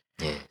it.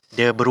 Yes.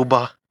 Dia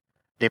berubah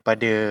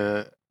daripada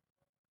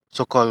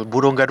so-called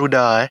burung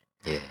Garuda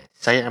Yes.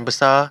 sayap yang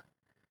besar,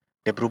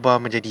 dia berubah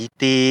menjadi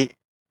itik.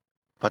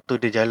 Lepas tu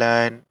dia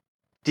jalan,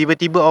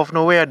 tiba-tiba out of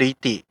nowhere ada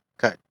itik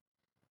kat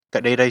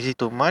daerah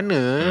situ. Mana?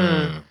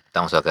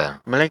 Tak masuk akal.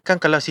 Melainkan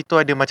kalau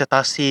situ ada macam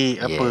tasik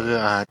apa ke,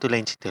 Yes. tu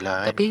lain cerita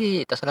lah.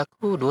 Tapi tak salah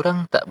aku,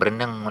 diorang tak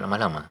berenang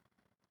malam-malam .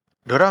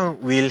 Diorang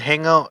will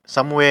hang out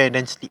somewhere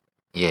then sleep.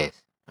 Yes.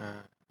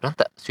 Diorang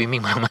tak swimming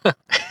malam-malam.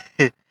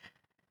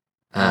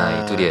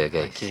 Itu dia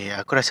guys. Okay,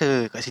 aku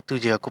rasa kat situ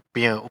je aku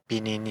punya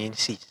opinion.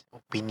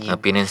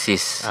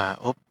 Opinionsis.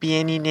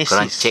 Opinionesis.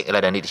 Korang check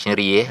lah dalam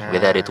dictionary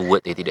whether ada tu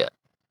word ke tidak.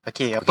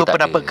 Okay, apa Kita tak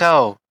pendapat ada.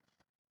 kau?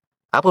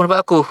 Apa pendapat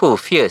aku?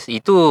 Fierce.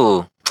 Itu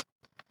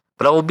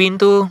Pulau Ubin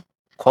tu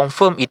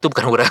confirm itu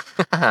bukan orang.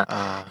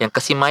 Yang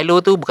kasih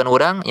Milo tu bukan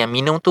orang, yang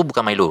minum tu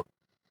bukan Milo.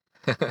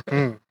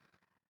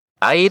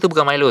 Air tu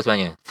bukan Milo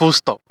sebenarnya. Full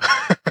stop.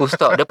 Full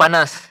stop. Dia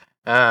panas.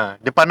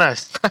 Dia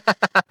panas.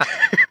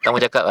 Tak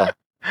mau cakap lah.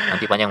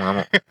 Nanti panjang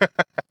mengamuk.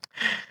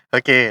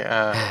 Okay,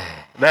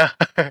 dah.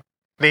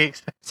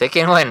 Next.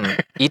 Second one,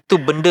 itu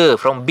benda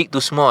from big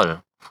to small.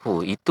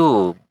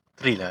 Itu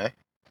Three lah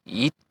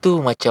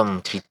Itu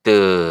macam cerita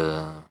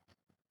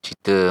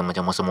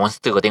macam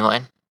monster kau tengok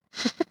kan.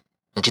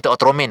 Cerita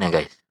Ultraman lah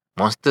guys.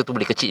 Monster tu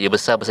boleh kecil, dia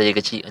besar jadi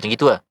kecil. Macam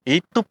gitu lah.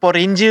 Itu Power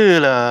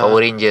Ranger lah. Power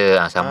Ranger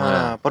sama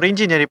lah. Power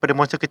Ranger daripada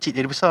monster kecil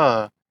jadi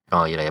besar.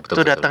 Oh yelah, ya, betul.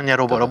 Tu datangnya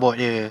robot-robot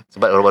dia.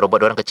 Sebab robot-robot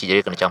orang kecil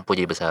jadi kena campur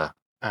jadi besar.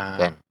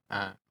 Kan?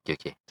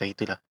 Okay. Macam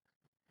itulah.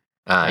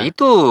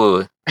 Itu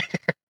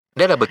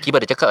dia dah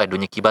berkibar. Dia cakap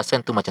dunia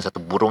kibasan tu macam satu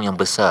burung yang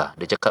besar.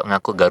 Dia cakap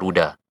mengaku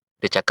Garuda.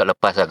 Dia cakap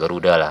lepas lah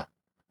Garuda lah.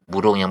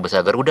 Burung yang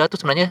besar. Garuda tu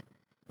sebenarnya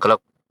kalau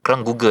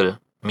korang Google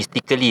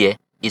mystically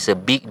is a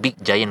big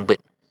giant bird.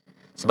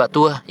 Sebab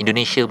tu lah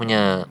Indonesia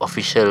punya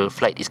official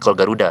flight is called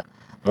Garuda.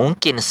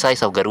 Mungkin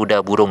size of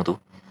Garuda burung tu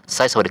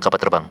size of the kapal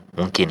terbang.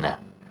 Mungkin lah.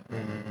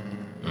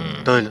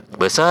 Betul.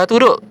 Besar tu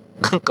duk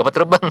kapal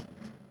terbang.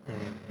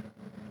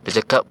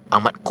 Dia cakap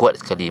amat kuat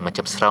sekali.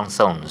 Macam surround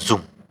sound.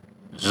 Zoom.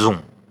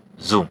 Zoom.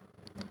 Zoom.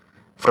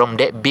 From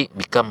that big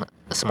become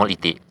a small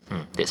itik.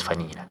 That's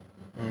funny lah.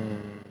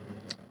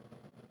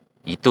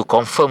 Itu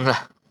confirm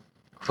lah.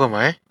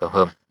 Confirm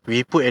Confirm.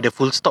 We put at the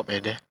full stop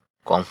dia.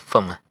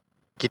 Confirm lah.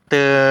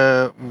 Kita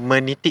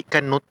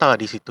menitikkan nota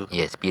di situ.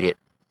 Yes, period.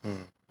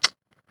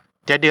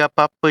 Tiada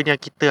apa-apa yang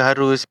kita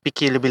harus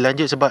fikir lebih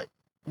lanjut sebab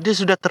dia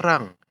sudah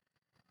terang.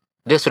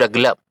 Dia sudah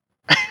gelap.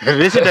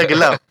 Dia sudah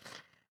gelap.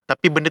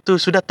 Tapi benda tu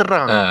sudah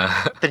terang.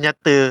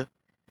 Ternyata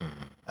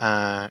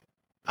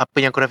apa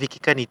yang korang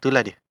fikirkan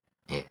itulah dia.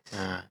 Yes.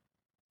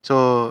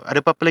 So ada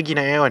apa-apa lagi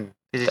nak add on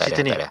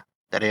cerita ni?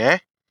 Tak ada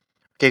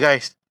Okay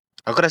guys,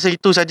 aku rasa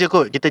itu saja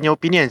kot kita punya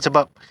opinion.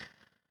 Sebab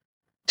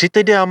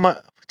cerita dia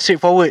amat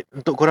straightforward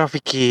untuk korang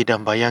fikir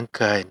dan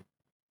bayangkan.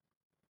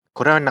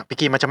 Korang nak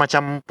fikir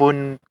macam-macam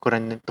pun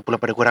korang terpulang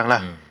pada korang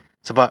lah.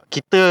 Sebab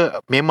kita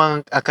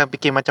memang akan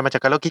fikir macam-macam.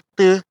 Kalau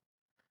kita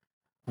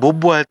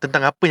berbual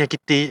tentang apa yang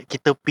kita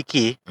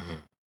fikir,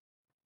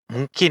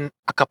 mungkin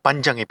akan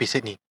panjang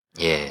episod ni.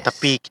 Yes.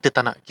 Tapi kita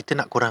tak nak. Kita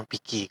nak korang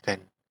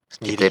fikirkan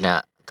sendiri. Kita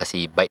nak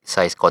kasih bite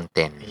size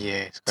content.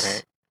 Yes,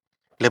 correct.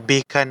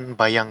 Lebihkan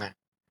bayangan.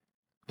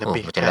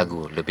 macam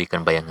lagu.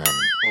 Lebihkan bayangan.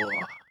 Oh.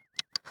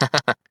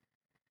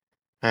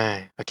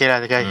 Okay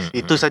lah guys.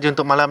 Itu saja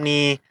untuk malam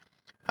ni.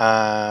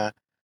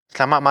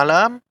 Selamat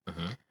malam.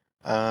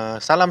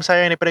 Salam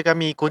sayang daripada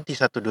kami Konti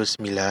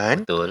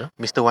 129, Betul.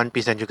 Mr. One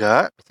Piece dan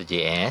juga Mr.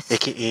 JS.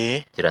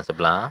 AKA Jiran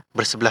sebelah.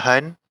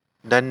 bersebelahan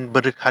dan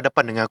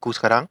berhadapan dengan aku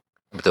sekarang.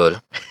 Betul.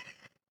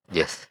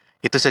 Yes.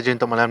 Itu saja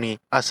untuk malam ni.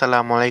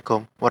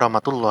 Assalamualaikum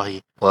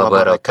warahmatullahi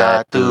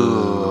Wabarakatuh.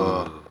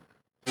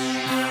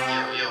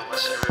 Yo,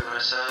 masa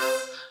rasa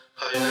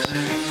how you guys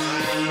having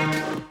fun?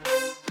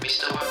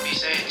 Mr. One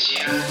Piece and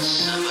Jiran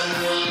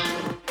sebelah.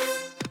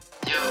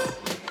 Yo.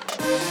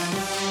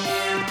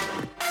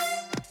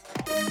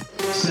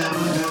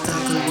 Selamat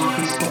datang ke One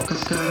Piece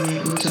Podcast, kami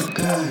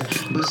ucapkan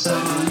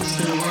bersama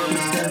Mr. One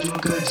Piece dan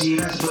juga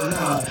Jiran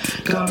sebelah.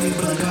 Kami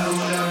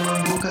bergaul dan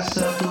membuka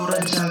satu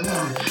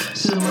rancangan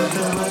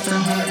semata-mata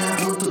hanya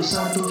untuk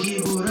satu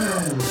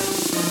hiburan.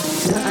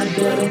 Tak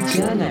ada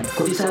rancangan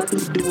Kodi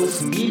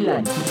 129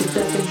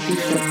 menceritakan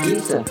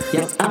kisah-kisah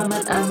yang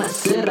amat-amat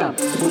seram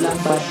pulang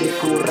pada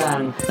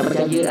korang. Nak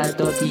percaya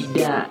atau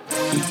tidak,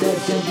 kita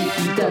janji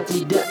kita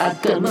tidak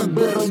akan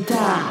memberontak.